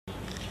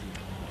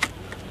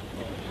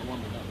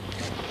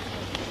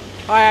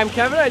Hi, I'm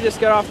Kevin. I just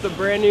got off the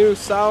brand new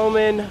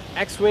Salomon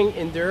XW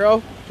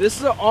Enduro. This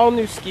is an all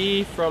new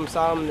ski from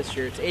Salomon this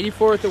year. It's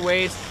 84 at the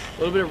waist, a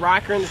little bit of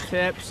rocker in the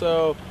tip,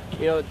 so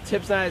you know the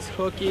tip's not as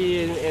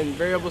hooky in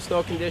variable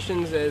snow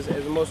conditions as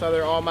most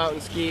other all mountain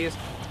skis.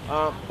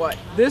 But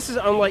this is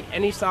unlike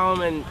any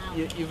Salomon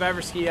you've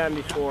ever skied on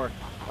before.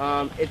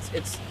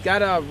 It's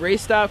got a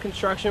race style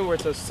construction where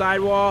it's a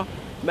sidewall,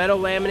 metal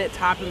laminate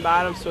top and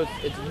bottom, so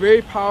it's a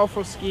very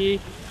powerful ski.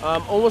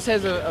 Almost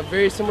has a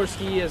very similar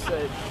ski as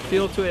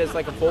feel to it as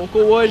like a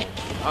Vocal would.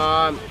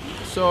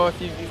 So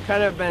if you've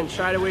kind of been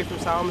shied away from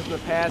Salomons in the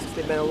past because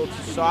they've been a little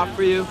too soft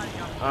for you,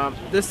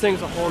 this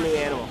thing's a whole new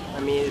animal. I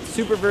mean, it's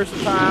super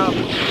versatile.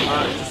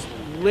 Just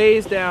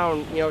lays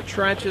down,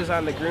 trenches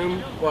on the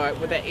groom. But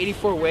with that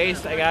 84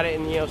 waist, I got it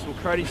in, some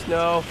cruddy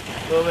snow,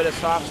 a little bit of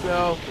soft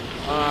snow.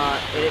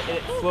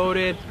 It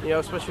floated,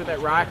 especially with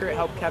that rocker. It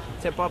helped keep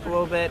the tip up a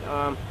little bit.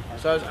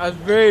 So I was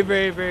very,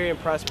 very, very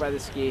impressed by the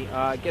ski.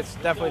 It gets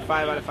definitely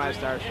 5 out of 5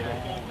 stars for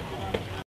me.